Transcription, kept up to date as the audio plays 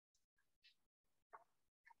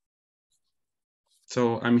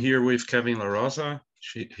So I'm here with Kevin LaRosa.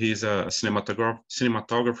 He's a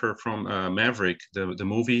cinematographer from Maverick, the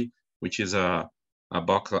movie, which is a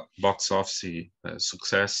box office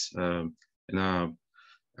success. And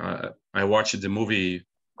I watched the movie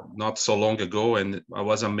not so long ago, and I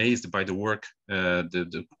was amazed by the work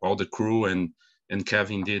all the crew and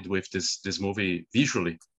Kevin did with this movie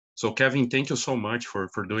visually. So Kevin, thank you so much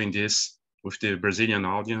for doing this with the Brazilian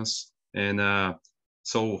audience. And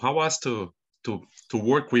so how was to to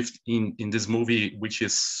work with in this movie, which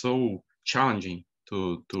is so challenging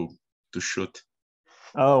to shoot?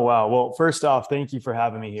 Oh wow! Well, first off, thank you for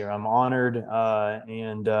having me here. I'm honored,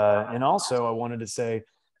 and also I wanted to say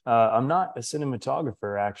I'm not a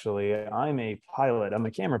cinematographer. Actually, I'm a pilot. I'm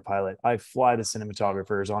a camera pilot. I fly the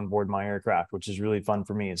cinematographers on board my aircraft, which is really fun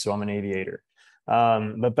for me. So I'm an aviator.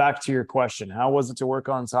 But back to your question, how was it to work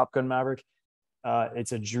on Top Gun Maverick?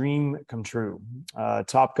 It's a dream come true.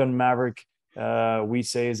 Top Gun Maverick, we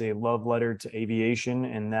say, is a love letter to aviation,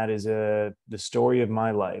 and that is the story of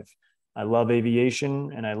my life. I love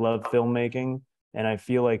aviation and I love filmmaking, and I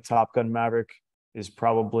feel like Top Gun Maverick is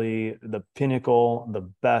probably the pinnacle,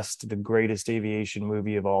 the best, the greatest aviation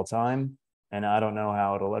movie of all time. And I don't know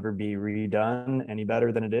how it'll ever be redone any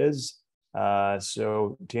better than it is.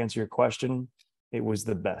 So to answer your question, it was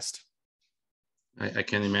the best. I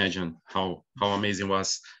can imagine how amazing it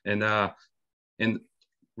was. And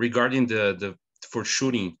regarding the for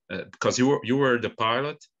shooting, because you were the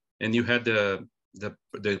pilot and you had the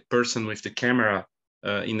person with the camera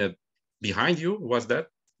in the behind you. Was that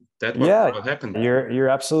Yeah, what happened? you're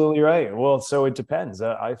absolutely right. Well, so it depends.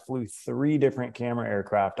 I flew three different camera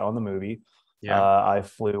aircraft on the movie. Yeah. I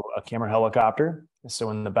flew a camera helicopter. So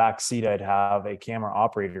in the back seat, I'd have a camera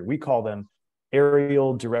operator. We call them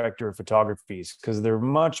aerial director of photographies because they're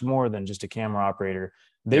much more than just a camera operator.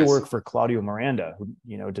 They Yes. work for Claudio Miranda,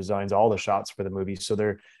 who designs all the shots for the movie. So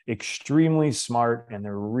they're extremely smart and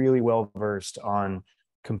they're really well versed on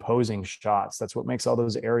composing shots. That's what makes all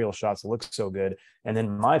those aerial shots look so good. And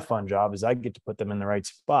then my fun job is I get to put them in the right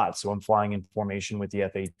spot. So I'm flying in formation with the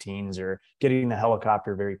F-18s or getting the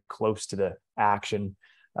helicopter very close to the action.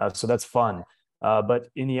 So that's fun. But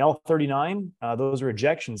in the L-39, those are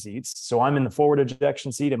ejection seats. So I'm in the forward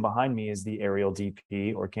ejection seat, and behind me is the aerial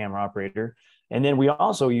DP or camera operator. And then we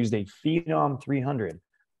also used a Phenom 300.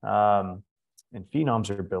 And Phenoms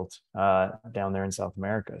are built down there in South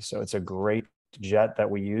America. So it's a great jet that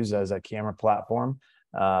we use as a camera platform.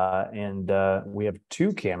 And we have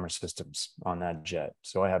two camera systems on that jet.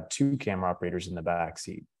 So I have two camera operators in the back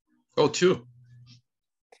seat. Oh, two.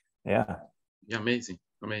 Yeah. Yeah, amazing.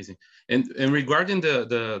 And regarding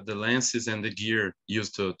the lenses and the gear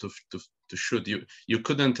used to shoot, you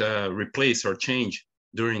couldn't replace or change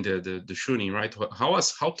during the shooting, right?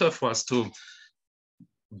 How tough was to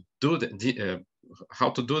do how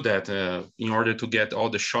to do that in order to get all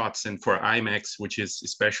the shots and for IMAX, which is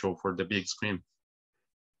special for the big screen?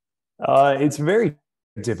 It's very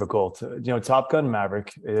difficult. Top Gun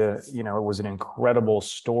Maverick, it was an incredible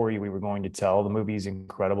story we were going to tell. The movie is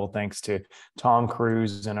incredible, thanks to Tom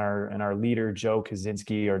Cruise and our leader, Joe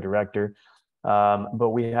Kosinski, our director. But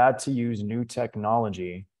we had to use new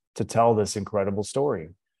technology to tell this incredible story.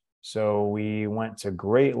 So we went to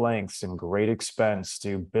great lengths and great expense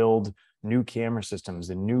to build new camera systems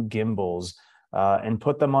and new gimbals, and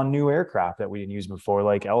put them on new aircraft that we didn't use before,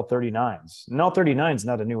 like L-39s. And L-39 is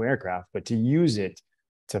not a new aircraft, but to use it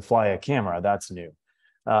to fly a camera, that's new.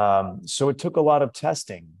 So it took a lot of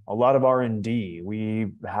testing, a lot of R&D.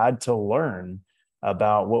 We had to learn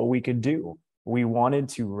about what we could do. We wanted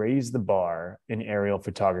to raise the bar in aerial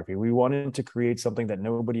photography. We wanted to create something that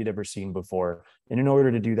nobody had ever seen before. And in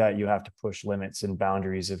order to do that, you have to push limits and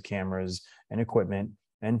boundaries of cameras and equipment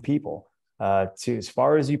and people to as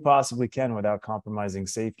far as you possibly can without compromising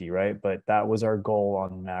safety, right? But that was our goal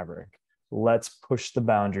on Maverick. Let's push the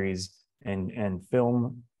boundaries and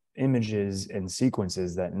film images and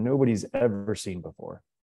sequences that nobody's ever seen before.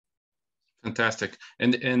 Fantastic.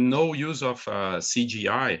 And no use of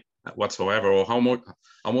CGI whatsoever, or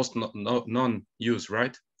almost none use,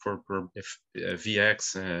 right? For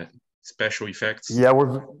VX special effects. Yeah,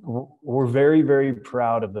 we're very, very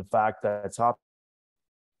proud of the fact that Top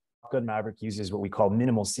Gun Maverick uses what we call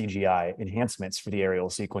minimal CGI enhancements for the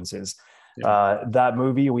aerial sequences. Yeah. That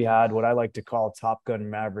movie, we had what I like to call Top Gun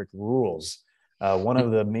Maverick rules. One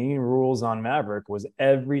of the main rules on Maverick was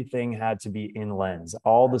everything had to be in lens.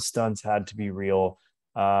 All the stunts had to be real.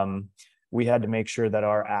 We had to make sure that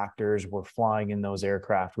our actors were flying in those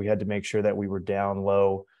aircraft. We had to make sure that we were down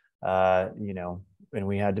low, and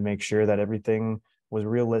we had to make sure that everything was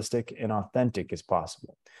realistic and authentic as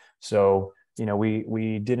possible. So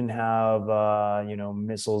we didn't have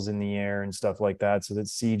missiles in the air and stuff like that, so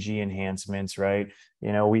that's CG enhancements, right?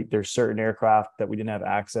 There's certain aircraft that we didn't have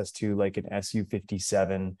access to, like an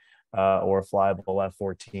Su-57 or a flyable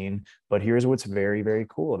F-14. But here's what's very, very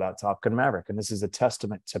cool about Top Gun Maverick, and this is a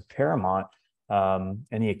testament to Paramount and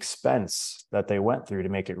the expense that they went through to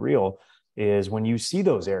make it real, is when you see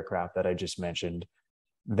those aircraft that I just mentioned,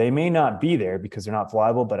 they may not be there because they're not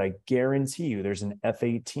flyable, but I guarantee you there's an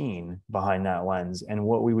F-18 behind that lens. And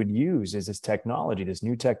what we would use is this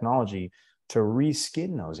new technology to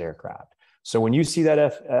reskin those aircraft. So when you see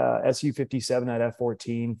that Su-57, that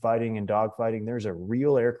F-14 fighting and dogfighting, there's a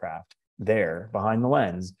real aircraft there behind the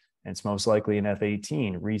lens, and it's most likely an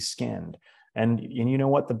F-18 reskinned. And you know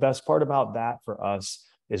what? The best part about that for us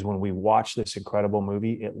is when we watch this incredible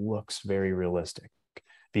movie, it looks very realistic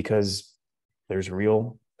because there's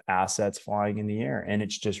real assets flying in the air and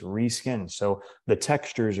it's just reskinned. So the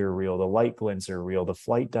textures are real, the light glints are real, the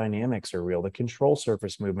flight dynamics are real, the control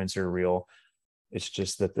surface movements are real. It's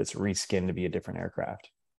just that it's reskinned to be a different aircraft.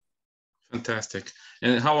 Fantastic.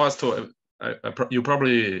 And how was to, you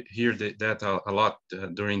probably hear that a lot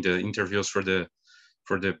during the interviews for the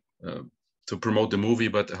to promote the movie,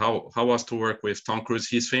 but how was to work with Tom Cruise?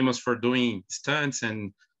 He's famous for doing stunts,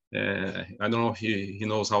 and I don't know if he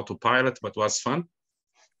knows how to pilot, but was fun.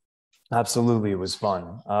 Absolutely, it was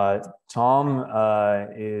fun. Tom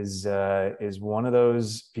is one of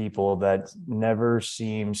those people that never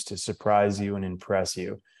seems to surprise you and impress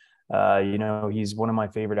you. He's one of my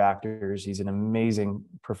favorite actors. He's an amazing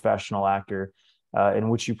professional actor, in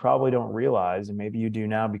which you probably don't realize, and maybe you do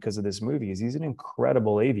now because of this movie, is he's an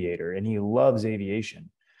incredible aviator and he loves aviation.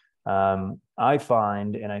 I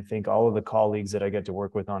find, and I think all of the colleagues that I get to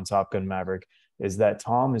work with on Top Gun Maverick, is that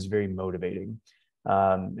Tom is very motivating.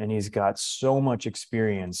 And he's got so much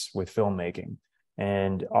experience with filmmaking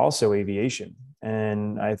and also aviation.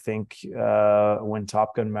 And I think when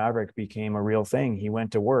Top Gun Maverick became a real thing, he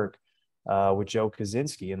went to work with Joe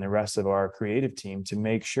Kosinski and the rest of our creative team to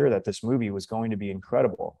make sure that this movie was going to be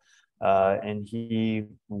incredible. And he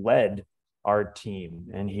led our team,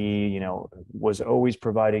 and he, was always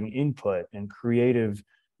providing input and creative,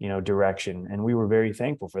 direction. And we were very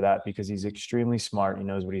thankful for that because he's extremely smart. He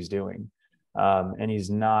knows what he's doing. And he's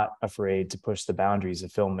not afraid to push the boundaries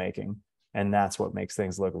of filmmaking. And that's what makes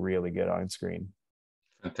things look really good on screen.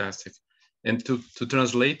 Fantastic. And to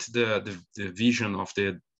translate the vision of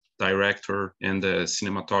the director and the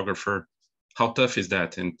cinematographer, how tough is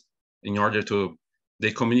that? And in order to,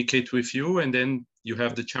 they communicate with you, and then you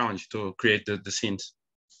have the challenge to create the scenes.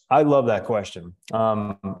 I love that question.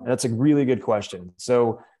 That's a really good question.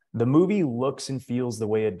 So the movie looks and feels the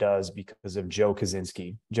way it does because of Joe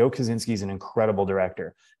Kosinski. Joe Kosinski is an incredible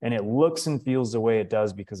director, and it looks and feels the way it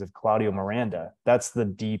does because of Claudio Miranda. That's the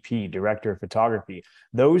DP, director of photography.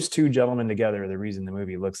 Those two gentlemen together are the reason the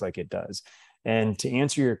movie looks like it does. And to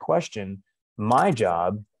answer your question, my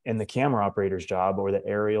job and the camera operator's job, or the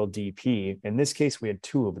aerial DP, in this case, we had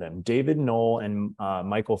two of them, David Knoll and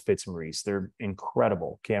Michael Fitzmaurice. They're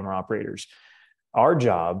incredible camera operators. Our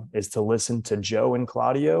job is to listen to Joe and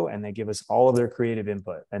Claudio, and they give us all of their creative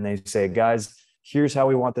input. And they say, guys, here's how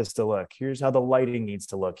we want this to look. Here's how the lighting needs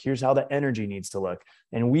to look. Here's how the energy needs to look.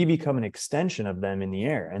 And we become an extension of them in the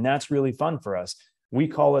air. And that's really fun for us. We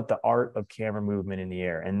call it the art of camera movement in the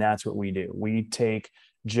air. And that's what we do. We take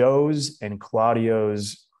Joe's and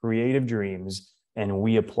Claudio's creative dreams and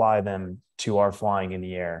we apply them to our flying in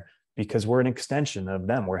the air because we're an extension of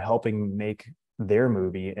them. We're helping make their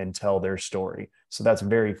movie and tell their story. So that's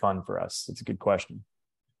very fun for us. It's a good question.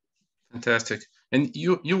 Fantastic. And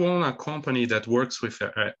you own a company that works with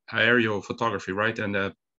aerial photography, right?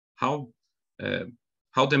 And how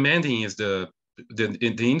demanding is the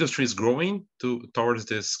industry is growing towards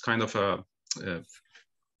this kind of a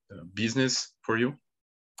business for you?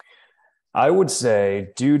 I would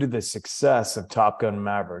say, due to the success of Top Gun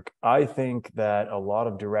Maverick, I think that a lot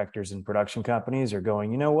of directors and production companies are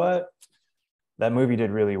going, you know what? That movie did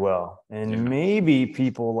really well. And maybe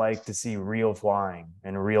people like to see real flying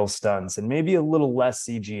and real stunts and maybe a little less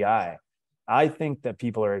CGI. I think that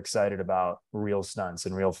people are excited about real stunts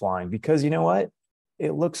and real flying because you know what?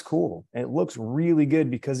 It looks cool. It looks really good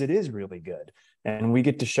because it is really good. And we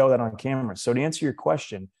get to show that on camera. So to answer your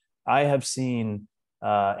question, I have seen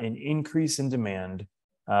an increase in demand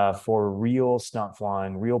for real stunt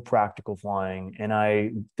flying, real practical flying. And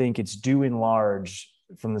I think it's due in large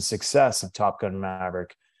from the success of Top Gun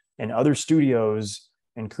Maverick and other studios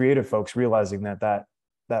and creative folks realizing that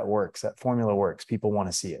works, that formula works. People want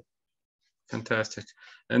to see it. Fantastic.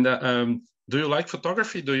 And do you like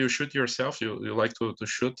photography? Do you shoot yourself? You like to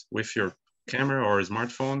shoot with your camera or a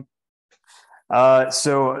smartphone?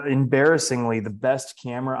 So embarrassingly, the best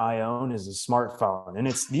camera I own is a smartphone, and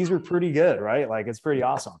these are pretty good, right? Like it's pretty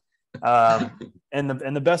awesome. And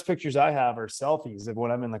the best pictures I have are selfies of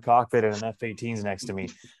when I'm in the cockpit and an F-18's next to me.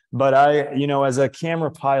 But as a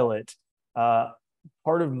camera pilot,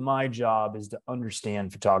 part of my job is to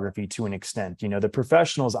understand photography to an extent. The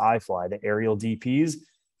professionals I fly, the aerial DPs,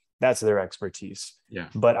 that's their expertise. Yeah.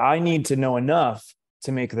 But I need to know enough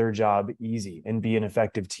to make their job easy and be an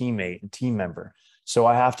effective teammate and team member. So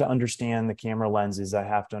I have to understand the camera lenses. I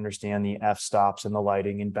have to understand the f-stops and the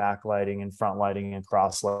lighting and backlighting and front lighting and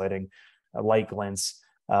cross lighting, light glints,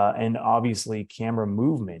 and obviously camera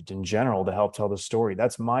movement in general to help tell the story.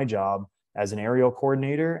 That's my job as an aerial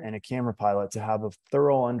coordinator and a camera pilot, to have a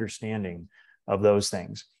thorough understanding of those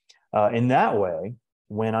things. In that way,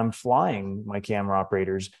 when I'm flying my camera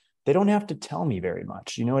operators, they don't have to tell me very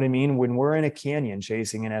much. You know what I mean? When we're in a canyon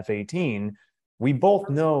chasing an F-18, we both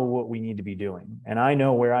know what we need to be doing. And I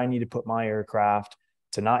know where I need to put my aircraft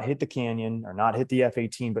to not hit the canyon or not hit the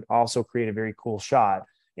F-18, but also create a very cool shot.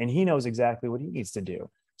 And he knows exactly what he needs to do.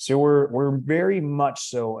 So we're very much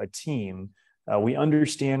so a team. We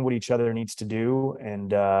understand what each other needs to do.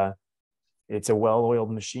 And it's a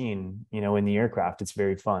well-oiled machine, in the aircraft. It's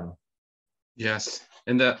very fun. Yes.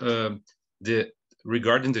 And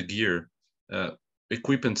regarding the gear,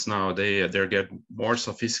 equipments now, they're getting more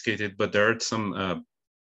sophisticated, but there are some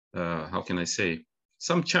how can I say,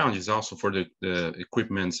 some challenges also for the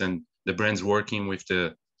equipments and the brands working with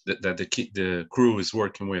the crew is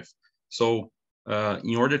working with. So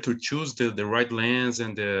in order to choose the right lens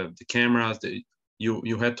and the cameras,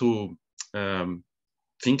 you had to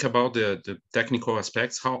think about the technical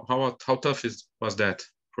aspects. How tough was that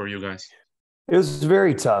for you guys? It was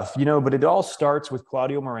very tough, but it all starts with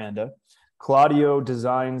Claudio Miranda. Claudio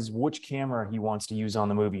designs which camera he wants to use on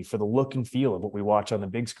the movie for the look and feel of what we watch on the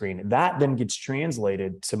big screen. That then gets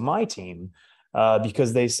translated to my team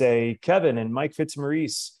because they say, Kevin and Mike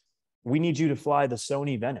Fitzmaurice, we need you to fly the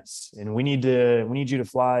Sony Venice, and we need you to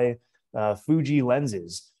fly Fuji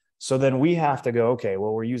lenses. So then we have to go, okay,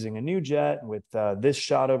 well, we're using a new jet with this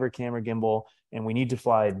shot over camera gimbal, and we need to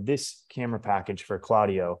fly this camera package for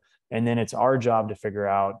Claudio. And then it's our job to figure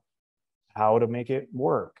out how to make it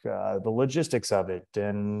work, the logistics of it.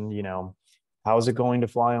 And, how is it going to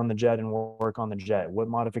fly on the jet and work on the jet? What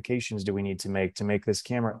modifications do we need to make this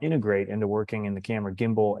camera integrate into working in the camera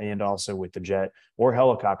gimbal and also with the jet or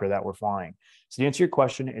helicopter that we're flying? So to answer your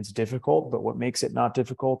question, it's difficult, but what makes it not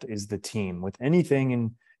difficult is the team. With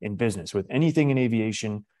anything in business, with anything in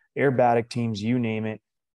aviation, aerobatic teams, you name it,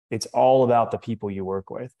 it's all about the people you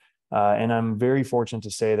work with. And I'm very fortunate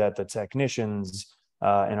to say that the technicians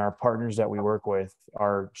and our partners that we work with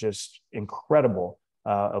are just incredible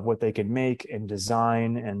of what they can make and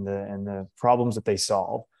design and the problems that they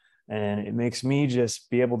solve. And it makes me just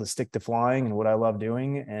be able to stick to flying and what I love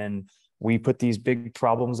doing. And we put these big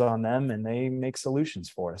problems on them and they make solutions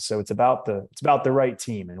for us. So it's about the right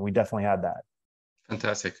team. And we definitely had that.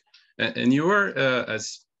 Fantastic. And you were,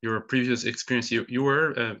 as your previous experience, you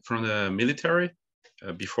were from the military?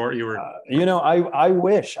 Before you were I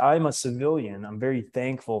wish. I'm a civilian. I'm very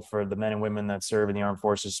thankful for the men and women that serve in the armed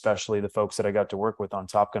forces, especially the folks that I got to work with on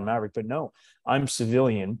Top Gun Maverick. But no, I'm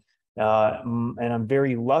civilian, and I'm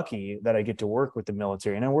very lucky that I get to work with the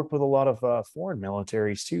military. And I work with a lot of foreign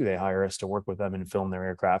militaries too. They hire us to work with them and film their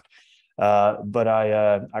aircraft. But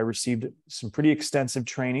I received some pretty extensive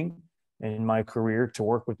training in my career to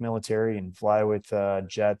work with military and fly with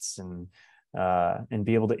jets and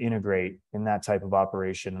be able to integrate in that type of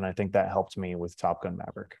operation. And I think that helped me with Top Gun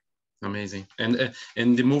Maverick. Amazing. And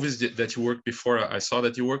the movies that you worked before, I saw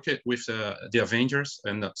that you worked with the Avengers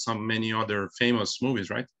and many other famous movies,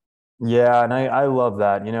 right? Yeah, and I love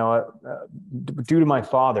that. Due to my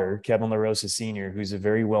father, Kevin LaRosa Sr., who's a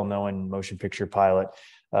very well-known motion picture pilot,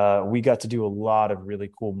 we got to do a lot of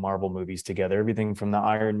really cool Marvel movies together. Everything from the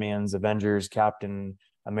Iron Man's, Avengers, Captain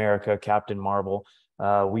America, Captain Marvel.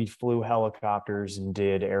 We flew helicopters and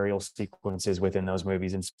did aerial sequences within those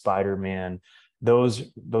movies, and Spider-Man.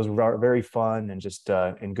 Those were very fun and just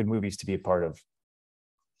and good movies to be a part of.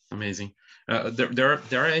 Amazing. There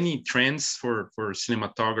are any trends for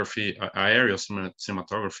cinematography, aerial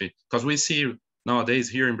cinematography? Because we see nowadays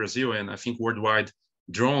here in Brazil, and I think worldwide,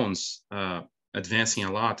 drones advancing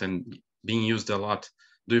a lot and being used a lot.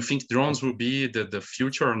 Do you think drones will be the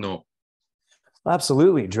future or no?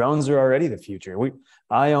 Absolutely. Drones are already the future.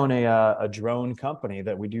 I own a drone company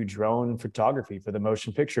that we do drone photography for the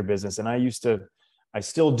motion picture business. And I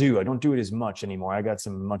still do. I don't do it as much anymore. I got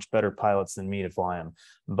some much better pilots than me to fly them,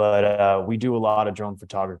 but we do a lot of drone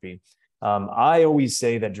photography. I always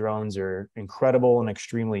say that drones are incredible and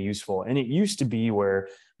extremely useful. And it used to be where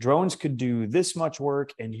drones could do this much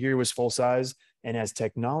work and here was full size. And as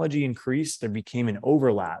technology increased, there became an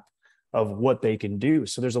overlap of what they can do.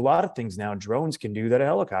 So there's a lot of things now drones can do that a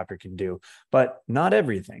helicopter can do, but not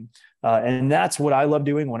everything. And that's what I love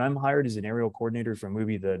doing when I'm hired as an aerial coordinator for a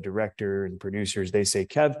movie. The director and producers, they say,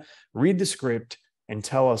 Kev, read the script and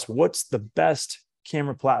tell us what's the best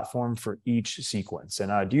camera platform for each sequence.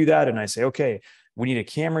 And I do that. And I say, okay, we need a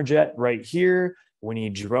camera jet right here. We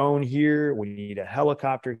need drone here. We need a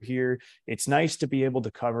helicopter here. It's nice to be able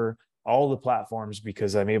to cover all the platforms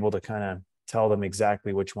because I'm able to kind of tell them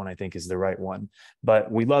exactly which one I think is the right one.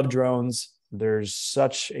 But we love drones. There's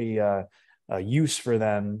such a use for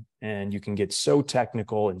them, and you can get so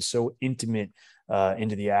technical and so intimate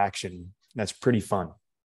into the action. That's pretty fun.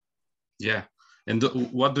 Yeah. And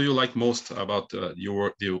what do you like most about your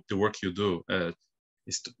work, the work you do?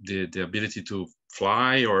 Is the ability to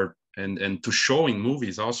fly, or and to show in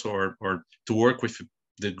movies also, or to work with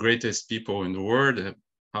the greatest people in the world?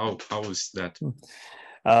 How is that?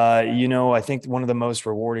 I think one of the most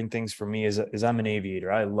rewarding things for me is I'm an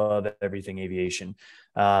aviator. I love everything aviation,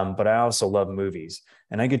 but I also love movies,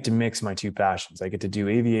 and I get to mix my two passions. I get to do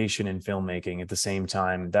aviation and filmmaking at the same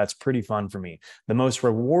time. That's pretty fun for me. The most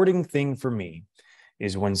rewarding thing for me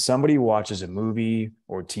is when somebody watches a movie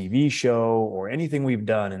or TV show or anything we've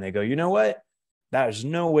done and they go, you know what? There's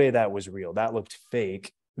no way that was real. That looked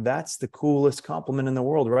fake. That's the coolest compliment in the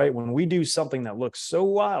world, right? When we do something that looks so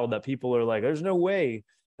wild that people are like, there's no way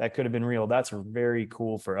that could have been real. That's very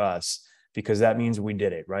cool for us because that means we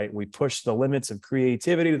did it, right? We pushed the limits of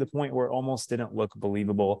creativity to the point where it almost didn't look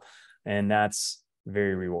believable. And that's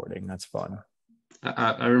very rewarding. That's fun.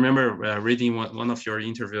 I remember reading one of your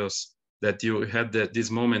interviews that you had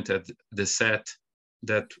this moment at the set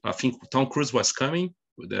that I think Tom Cruise was coming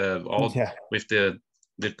with the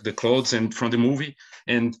clothes and from the movie,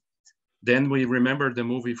 and then we remember the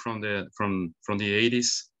movie from the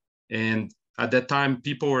 80s, and at that time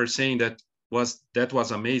people were saying that was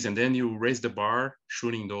amazing. Then you raised the bar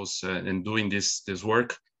shooting those and doing this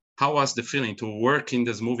work. How was the feeling to work in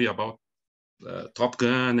this movie about Top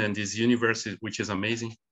Gun and this universe, which is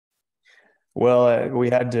amazing? Well, we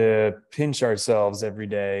had to pinch ourselves every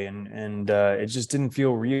day, and it just didn't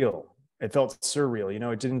feel real. It felt surreal.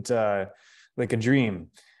 It didn't like a dream.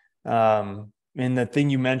 And the thing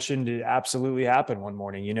you mentioned, it absolutely happened one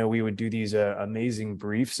morning. We would do these amazing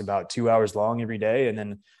briefs about 2 hours long every day, and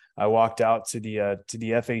then I walked out to the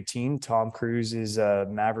F-18, Tom Cruise's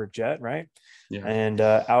Maverick jet, right? Yeah. And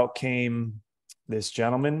out came this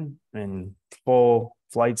gentleman in full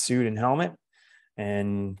flight suit and helmet,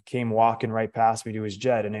 and came walking right past me to his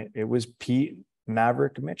jet. And it was Pete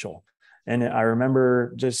Maverick Mitchell. And I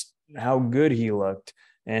remember just how good he looked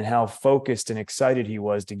and how focused and excited he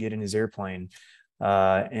was to get in his airplane.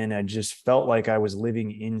 And I just felt like I was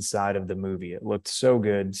living inside of the movie. It looked so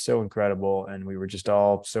good, so incredible. And we were just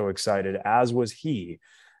all so excited, as was he.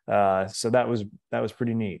 So that was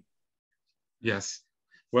pretty neat. Yes.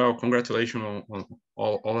 Well, congratulations on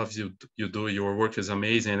all of you do. Your work is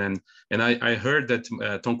amazing, and I heard that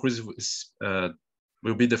Tom Cruise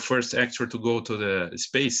will be the first actor to go to the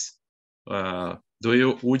space.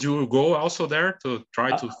 Would you go also there to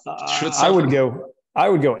try to shoot something? I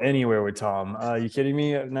would go anywhere with Tom. You kidding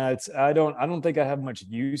me? No, I don't think I have much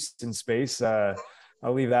use in space. I'll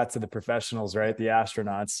leave that to the professionals, right? The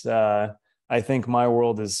astronauts. I think my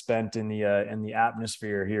world is spent in the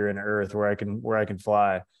atmosphere here in Earth where I can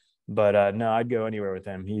fly. But no, I'd go anywhere with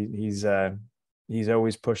him. He's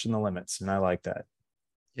always pushing the limits, and I like that.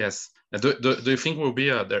 Yes. Do you think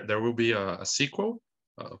there will be a sequel,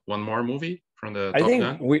 one more movie from the Top Gun?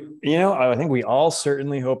 I think we all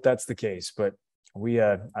certainly hope that's the case, but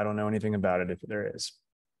I don't know anything about it if there is.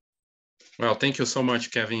 Well, thank you so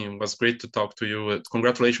much, Kevin. It was great to talk to you.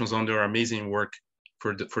 Congratulations on your amazing work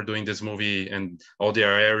for doing this movie and all the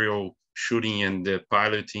aerial shooting and the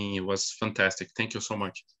piloting. It was fantastic. Thank you so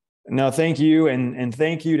much. No, thank you. And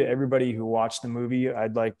thank you to everybody who watched the movie.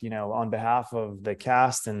 I'd like, on behalf of the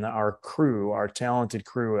cast and our crew, our talented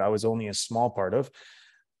crew, I was only a small part of.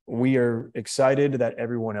 We are excited that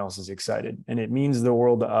everyone else is excited. And it means the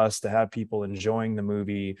world to us to have people enjoying the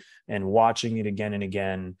movie and watching it again and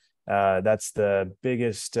again. That's the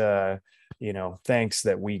biggest, thanks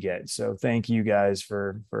that we get. So thank you guys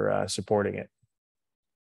for supporting it.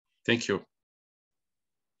 Thank you.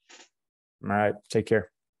 All right. Take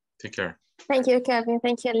care. Take care. Thank you, Kevin.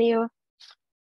 Thank you, Leo.